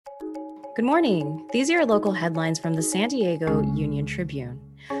Good morning. These are your local headlines from the San Diego Union Tribune.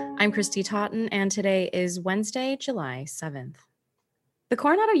 I'm Christy Totten, and today is Wednesday, July 7th. The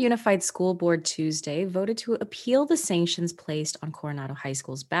Coronado Unified School Board Tuesday voted to appeal the sanctions placed on Coronado High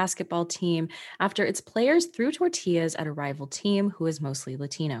School's basketball team after its players threw tortillas at a rival team who is mostly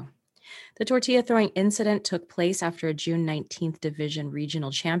Latino. The tortilla throwing incident took place after a June 19th Division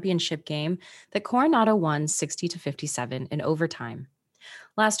Regional Championship game that Coronado won 60-57 in overtime.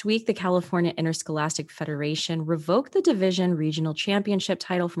 Last week, the California Interscholastic Federation revoked the Division Regional Championship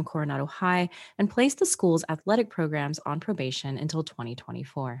title from Coronado High and placed the school's athletic programs on probation until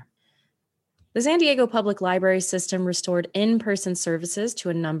 2024. The San Diego Public Library System restored in-person services to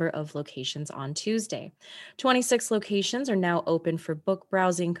a number of locations on Tuesday. 26 locations are now open for book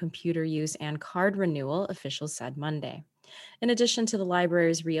browsing, computer use, and card renewal, officials said Monday. In addition to the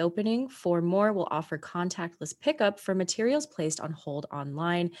library's reopening, 4 more will offer contactless pickup for materials placed on hold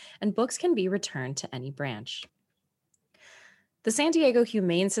online, and books can be returned to any branch. The San Diego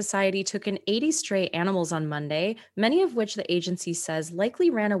Humane Society took in 80 stray animals on Monday, many of which the agency says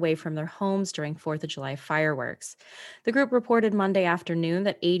likely ran away from their homes during 4th of July fireworks. The group reported Monday afternoon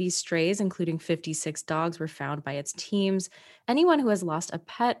that 80 strays, including 56 dogs, were found by its teams. Anyone who has lost a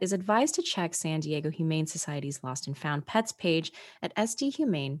pet is advised to check San Diego Humane Society's Lost and Found Pets page at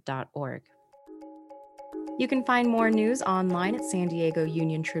sdhumane.org. You can find more news online at san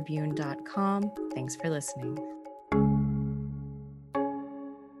diegouniontribune.com. Thanks for listening.